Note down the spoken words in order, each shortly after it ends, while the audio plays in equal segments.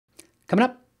Coming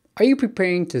up, are you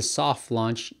preparing to soft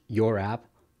launch your app?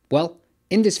 Well,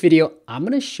 in this video, I'm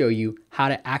going to show you how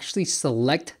to actually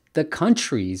select the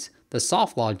countries, the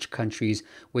soft launch countries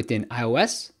within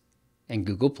iOS and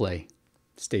Google Play.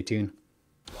 Stay tuned.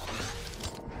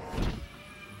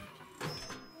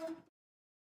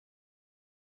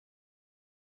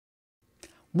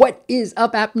 What is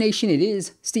up, App Nation? It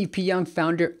is Steve P. Young,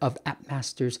 founder of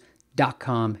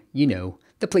appmasters.com. You know,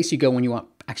 the place you go when you want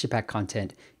action-packed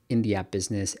content in the app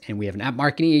business. And we have an app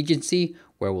marketing agency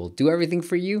where we'll do everything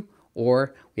for you,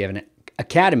 or we have an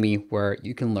academy where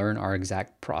you can learn our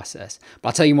exact process. But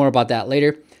I'll tell you more about that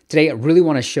later. Today, I really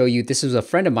want to show you, this was a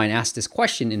friend of mine asked this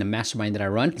question in a mastermind that I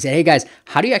run. He said, hey guys,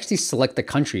 how do you actually select the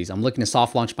countries? I'm looking to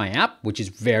soft launch my app, which is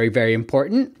very, very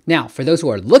important. Now, for those who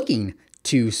are looking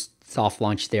to soft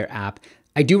launch their app,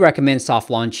 I do recommend soft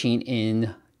launching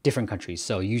in different countries.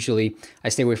 So usually I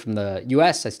stay away from the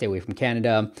US, I stay away from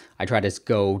Canada. I try to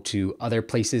go to other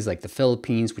places like the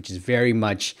Philippines, which is very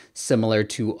much similar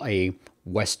to a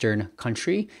Western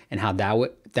country and how that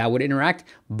would interact,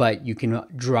 but you can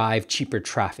drive cheaper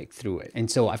traffic through it. And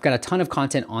so I've got a ton of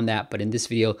content on that, but in this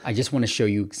video, I just want to show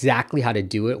you exactly how to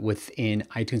do it within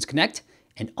iTunes Connect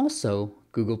and also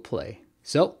Google Play.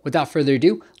 So without further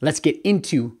ado, let's get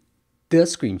into the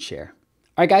screen share.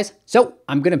 All right, guys, so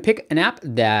I'm gonna pick an app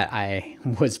that I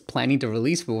was planning to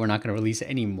release, but we're not gonna release it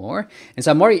anymore. And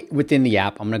so I'm already within the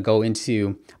app. I'm gonna go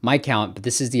into my account, but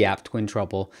this is the app, Twin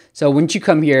Trouble. So once you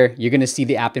come here, you're gonna see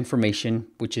the app information,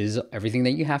 which is everything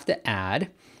that you have to add.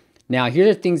 Now, here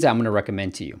are things that I'm gonna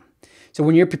recommend to you. So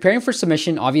when you're preparing for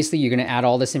submission, obviously you're gonna add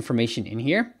all this information in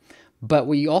here, but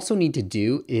what you also need to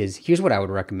do is, here's what I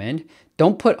would recommend.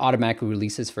 Don't put automatically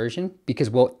release this version, because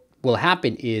what will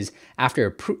happen is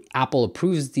after Apple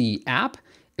approves the app,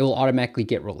 it will automatically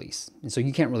get released. And so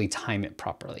you can't really time it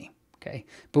properly, okay?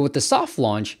 But with the soft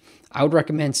launch, I would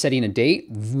recommend setting a date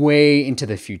way into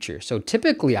the future. So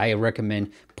typically I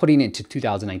recommend putting it to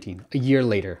 2019, a year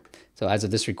later. So as of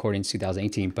this recording, it's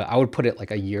 2018, but I would put it like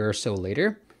a year or so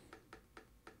later,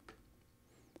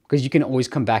 because you can always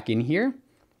come back in here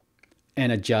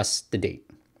and adjust the date,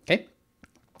 okay?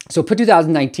 So put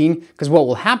 2019, because what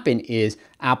will happen is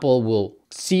Apple will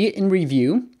see it in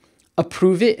review,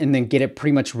 approve it, and then get it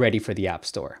pretty much ready for the App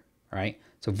Store, all right?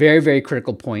 So very, very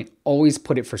critical point. Always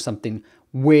put it for something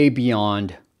way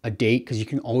beyond a date, because you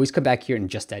can always come back here and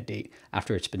adjust that date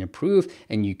after it's been approved,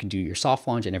 and you can do your soft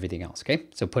launch and everything else, okay?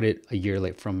 So put it a year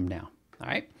late from now, all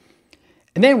right?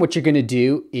 And then what you're gonna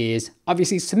do is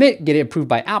obviously submit, get it approved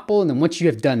by Apple, and then once you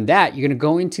have done that, you're gonna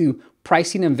go into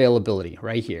pricing and availability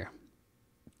right here.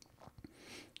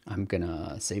 I'm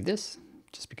gonna save this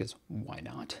just because why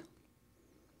not?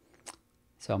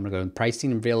 So I'm gonna go to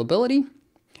pricing and availability,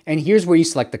 and here's where you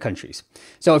select the countries.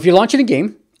 So if you're launching a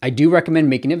game, I do recommend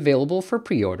making it available for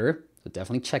pre-order. So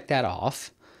definitely check that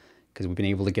off, because we've been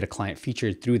able to get a client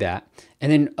featured through that.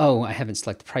 And then, oh, I haven't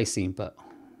selected pricing, but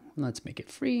let's make it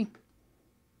free.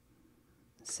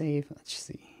 Save, let's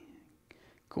see,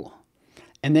 cool.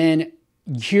 And then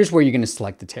here's where you're gonna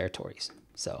select the territories.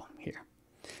 So here.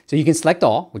 So you can select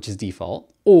all, which is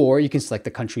default, or you can select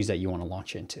the countries that you want to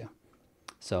launch into.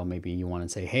 So maybe you want to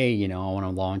say, hey, you know, I want to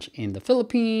launch in the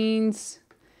Philippines,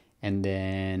 and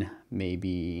then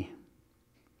maybe,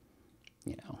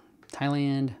 you know,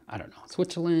 Thailand, I don't know,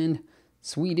 Switzerland,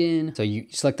 Sweden. So you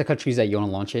select the countries that you want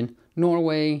to launch in,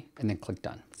 Norway, and then click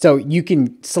done. So you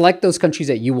can select those countries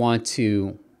that you want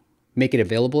to make it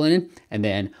available in, and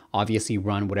then obviously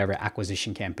run whatever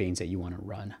acquisition campaigns that you want to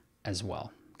run as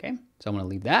well. Okay, so I'm gonna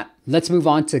leave that. Let's move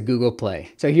on to Google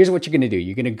Play. So here's what you're gonna do.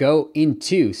 You're gonna go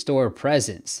into Store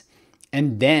Presence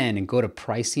and then go to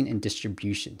Pricing and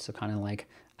Distribution. So kind of like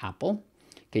Apple.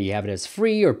 Okay, you have it as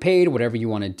free or paid, whatever you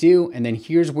wanna do. And then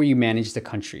here's where you manage the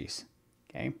countries,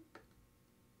 okay?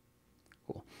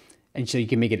 Cool. And so you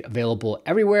can make it available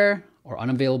everywhere or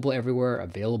unavailable everywhere,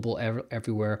 available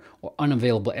everywhere, or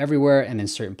unavailable everywhere, and then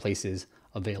certain places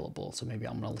available. So maybe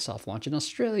I'm gonna soft launch in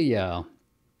Australia,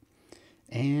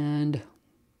 and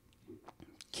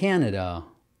Canada,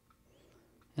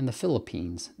 and the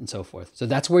Philippines, and so forth. So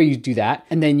that's where you do that.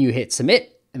 And then you hit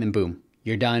submit, and then boom,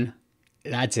 you're done.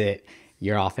 That's it.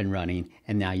 You're off and running.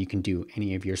 And now you can do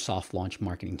any of your soft launch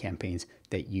marketing campaigns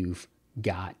that you've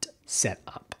got set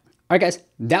up. All right, guys,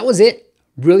 that was it.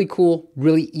 Really cool,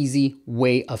 really easy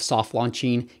way of soft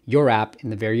launching your app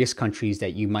in the various countries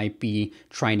that you might be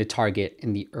trying to target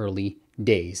in the early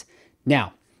days.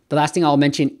 Now, the last thing I'll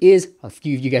mention is, a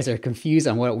few of you guys are confused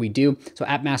on what we do. So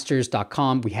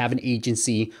appmasters.com, we have an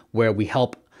agency where we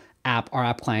help our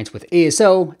app clients with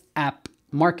ASO, app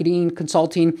marketing,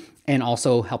 consulting, and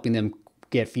also helping them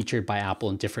get featured by Apple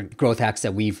in different growth hacks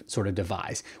that we've sort of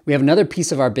devised. We have another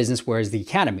piece of our business where is the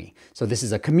Academy. So this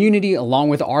is a community along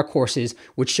with our courses,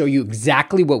 which show you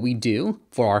exactly what we do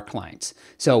for our clients.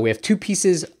 So we have two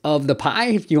pieces of the pie.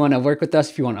 If you want to work with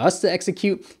us, if you want us to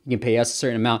execute, you can pay us a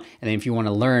certain amount. And then if you want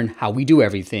to learn how we do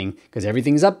everything, because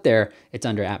everything's up there, it's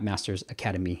under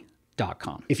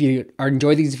appmastersacademy.com. If you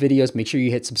enjoy these videos, make sure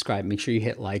you hit subscribe, make sure you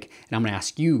hit like, and I'm going to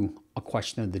ask you a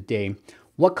question of the day.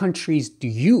 What countries do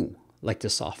you like to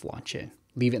soft launch in?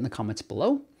 Leave it in the comments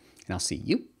below, and I'll see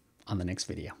you on the next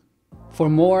video. For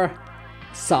more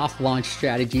soft launch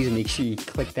strategies, make sure you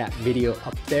click that video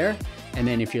up there. And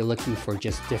then if you're looking for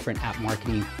just different app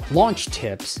marketing launch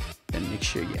tips, then make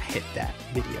sure you hit that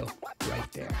video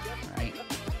right there. All right.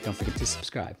 Don't forget to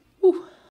subscribe.